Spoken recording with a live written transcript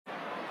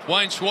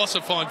Wayne Schwartz,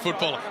 a fine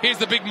footballer. Here's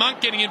the big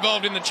monk getting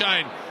involved in the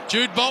chain.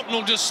 Jude Bolton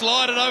will just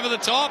slide it over the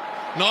top.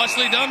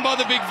 Nicely done by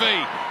the big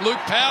V. Luke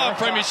Power,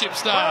 premiership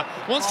star,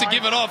 wants to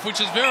give it off, which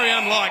is very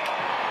unlike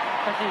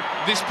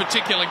this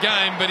particular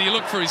game, but he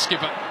looked for his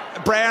skipper.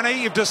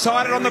 Brownie, you've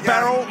decided on the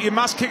barrel. You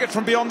must kick it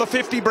from beyond the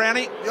 50,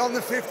 Brownie. Beyond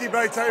the 50,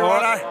 BT,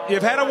 right?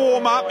 You've had a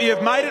warm-up.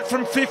 You've made it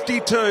from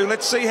 52.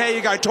 Let's see how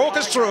you go. Talk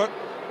us through it.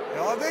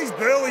 Oh, these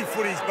burly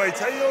footies,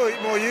 BT,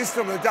 you're more used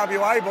to them than the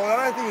WA ball.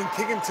 I don't think you can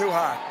kick them too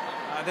hard.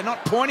 They're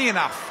not pointy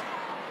enough.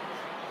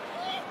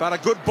 But a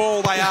good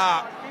ball they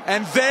are.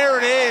 And there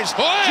it is.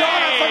 Hey!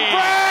 Jonathan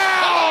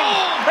Brown!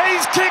 Oh!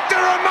 He's kicked a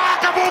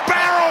remarkable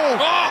barrel!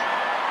 Oh!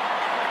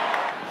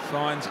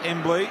 Finds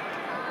Embley.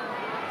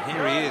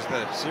 Here he is,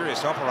 the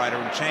serious operator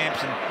and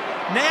champs. And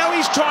now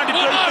he's trying to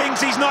do things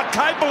he's not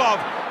capable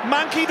of.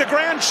 Monkey, the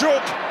ground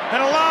shook,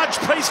 and a large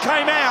piece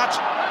came out.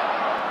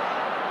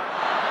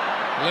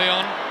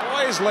 Leon.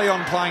 Why is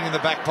Leon playing in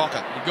the back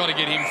pocket? You've got to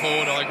get him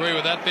forward. I agree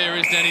with that. There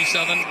is Danny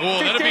Southern. Oh,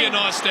 that'd be a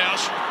nice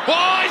stoush.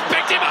 Oh, he's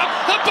picked him up.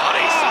 The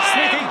body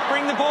slam.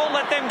 Bring the ball,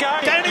 let them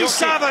go. Danny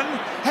Southern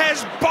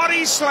has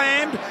body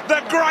slammed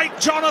the great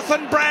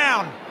Jonathan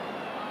Brown.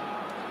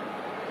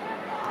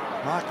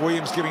 Mark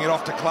Williams giving it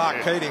off to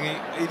Clark Keating.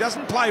 He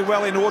doesn't play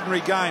well in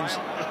ordinary games.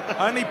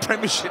 Only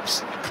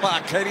premierships,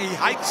 Clark Keating. He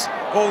hates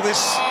all this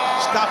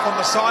stuff on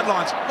the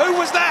sidelines. Who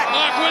was that?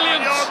 Mark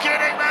Williams. You're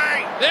kidding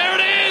me. There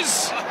it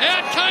is.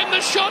 Out came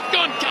the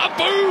shotgun.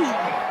 Kaboom.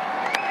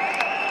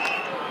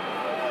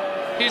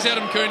 Here's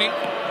Adam Cooney.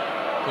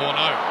 Oh,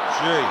 no.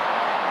 Gee.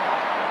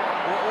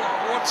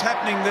 What's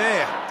happening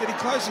there? Did he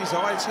close his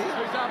eyes here?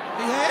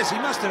 He has. He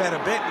must have had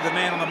a bet with the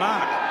man on the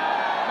mark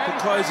to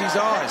close his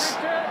eyes.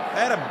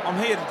 Adam, I'm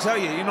here to tell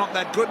you, you're not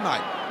that good, mate.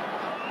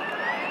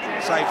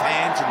 Safe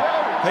hands, and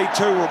he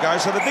too will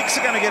go. So the Vicks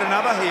are going to get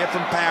another here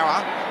from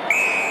Power.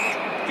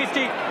 50.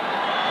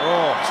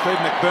 Oh, Steve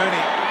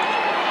McBurney.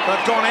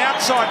 They've gone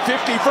outside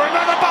 50 for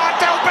another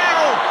Bartel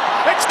barrel.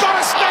 It's got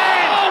to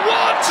stand. Oh,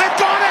 what? They've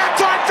gone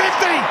outside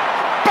 50.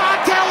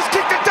 Bartel's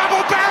kicked a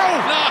double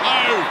barrel.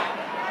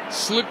 No.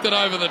 Slipped it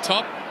over the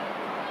top.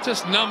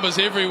 Just numbers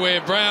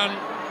everywhere. Brown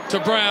to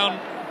Brown,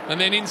 and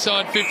then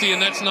inside 50,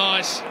 and that's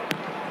nice.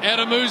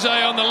 Adamuze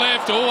on the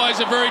left, always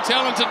a very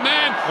talented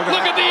man.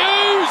 Look at the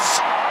ooze!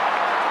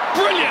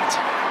 Brilliant!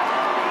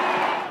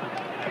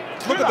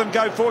 Look at them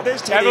go forward.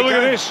 There's Teddy. Have a look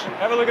at this.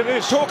 Have a look at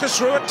this. Talk us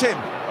through it, Tim.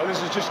 Oh,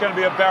 this is just going to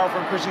be a barrel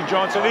from Chrissy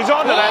Johnson. He's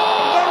onto that.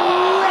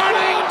 The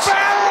running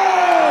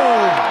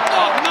barrel!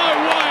 Oh, no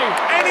way!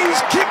 And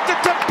he's kicked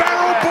it to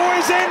Barrel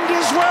Boys End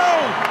as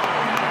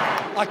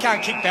well. I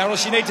can't kick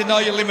barrels. You need to know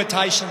your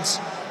limitations.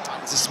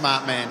 He's a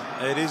smart man.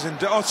 It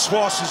isn't. Oh,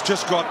 Swass has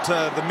just got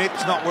the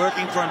mitts not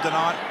working for him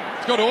tonight.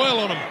 It's got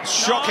oil on him.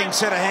 Shocking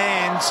set of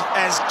hands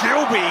as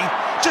Gilby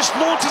just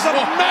launches a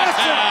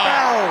massive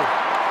barrel.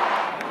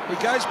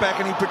 He goes back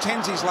and he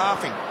pretends he's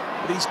laughing,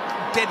 but he's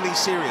deadly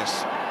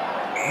serious.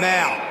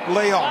 Now,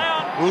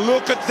 Leon,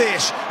 look at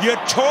this. You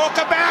talk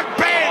about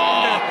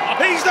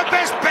bend. He's the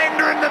best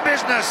bender in the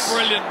business.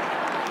 Brilliant.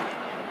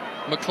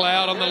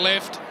 McLeod on the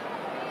left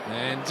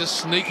and just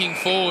sneaking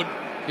forward.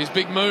 His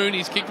big moon,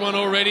 he's kicked one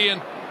already, and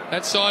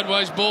that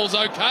sideways ball's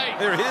okay.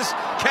 There it is.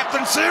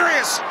 Captain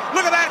Serious.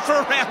 Look at that for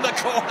around the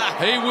corner.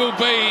 He will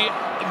be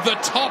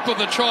the top of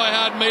the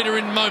try-hard meter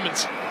in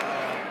moments.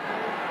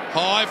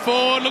 High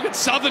forward. Look at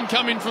Southern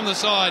coming from the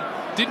side.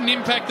 Didn't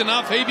impact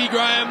enough. Hebe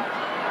Graham.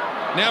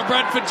 Now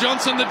Bradford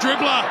Johnson, the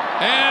dribbler.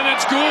 And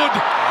it's good.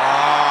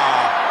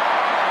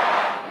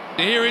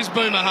 Here is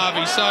Boomer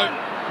Harvey. So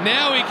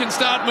now he can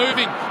start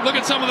moving. Look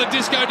at some of the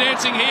disco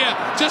dancing here.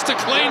 Just a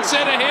clean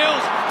set of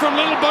heels from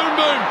Little Boom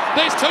Boom.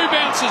 There's 2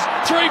 bounces.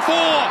 3,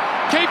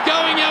 4. Keep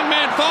going, young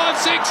man. 5,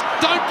 6.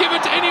 Don't give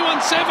it to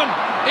anyone. 7.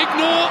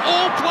 Ignore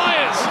all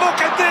players. Look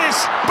at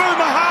this.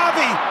 Boomer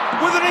Harvey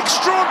with an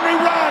extraordinary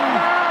run.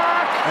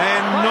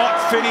 And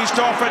not finished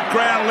off at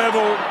ground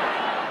level.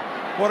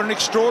 What an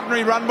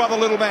extraordinary run by the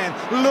little man.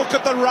 Look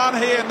at the run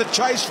here and the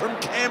chase from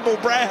Campbell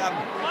Brown.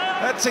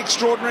 That's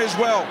extraordinary as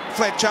well.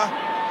 Fletcher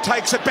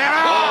takes it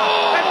back.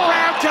 Oh! And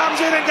Brown comes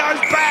in and goes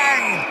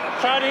bang.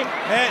 Tony.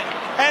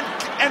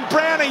 And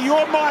Brownie,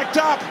 you're mic'd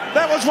up.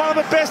 That was one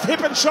of the best hip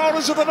and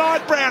shoulders of the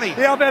night, Brownie.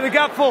 Yeah, I've had a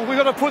gutful. We've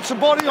got to put some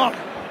body on.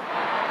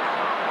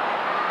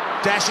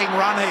 Dashing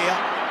run here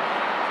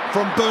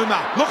from Boomer.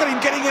 Look at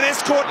him getting an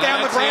escort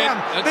down the ground.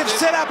 They've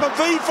set up a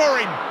V for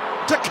him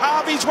to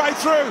carve his way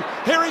through.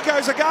 Here he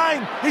goes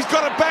again. He's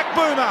got it back,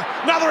 Boomer.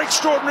 Another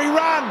extraordinary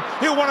run.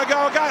 He'll want to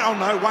go again. Oh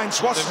no, Wayne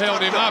Swass. They've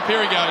held him up.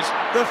 Here he goes.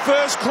 The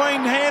first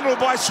clean handle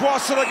by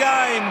Swass of the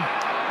game.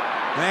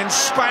 And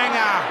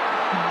Spanger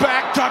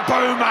back to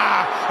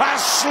Boomer. A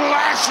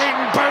slashing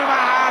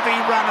Boomer Harvey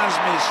runner's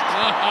missed.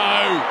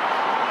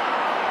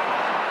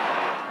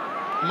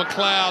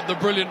 McLeod, the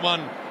brilliant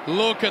one.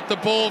 Look at the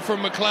ball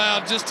from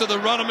McLeod just to the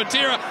run of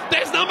Matera.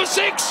 There's number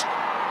 6.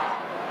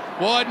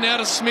 Wide now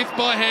to Smith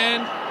by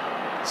hand.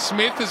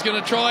 Smith is going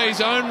to try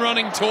his own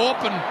running torp,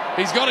 and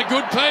he's got a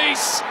good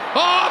piece.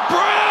 Oh,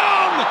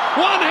 Brown!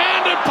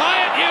 One-handed pay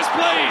it, yes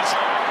please.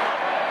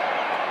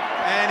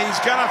 And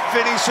he's going to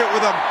finish it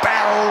with a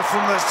barrel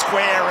from the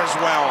square as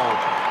well.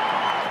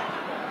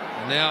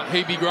 And now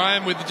Hebe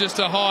Graham with just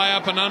a high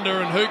up and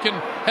under, and who can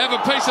have a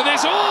piece of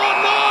this? Oh,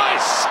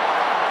 nice!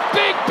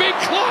 Big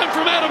climb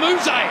from Adam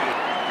Uze.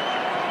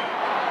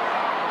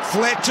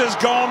 Fletcher's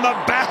gone the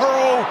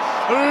barrel.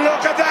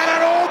 Look at that,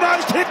 it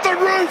almost hit the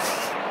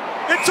roof.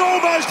 It's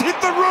almost hit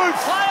the roof.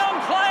 Play on,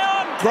 play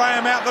on.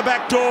 Graham out the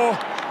back door.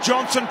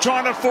 Johnson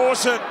trying to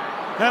force it.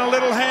 And a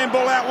little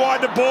handball out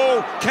wide to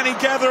Ball. Can he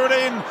gather it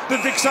in? The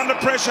Vic's under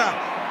pressure.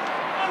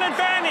 On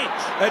advantage.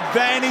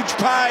 Advantage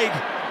paid.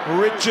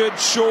 Richard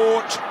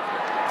short.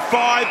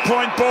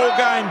 5-point ball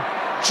game.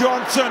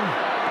 Johnson.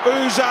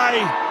 Uze.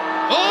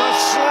 The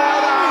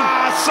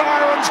slider.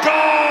 Siren's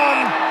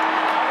gone.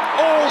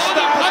 All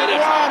stars at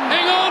one.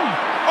 Hang on.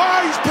 Oh,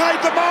 he's paid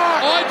the mark.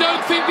 I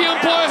don't think the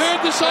umpire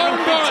heard the siren,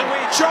 Brian.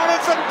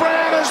 Jonathan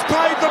Brown has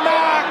paid the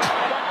mark.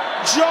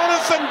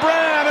 Jonathan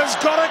Brown has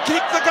got to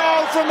kick the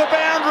goal from the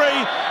boundary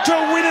to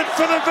win it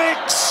for the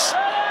Vics.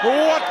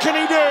 What can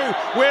he do?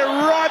 We're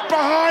right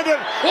behind it.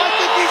 I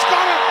think he's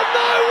got it.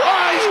 No way.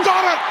 Oh, he's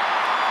got it.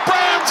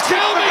 Brown's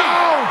kicked the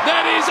goal.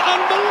 That is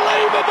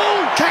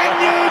unbelievable.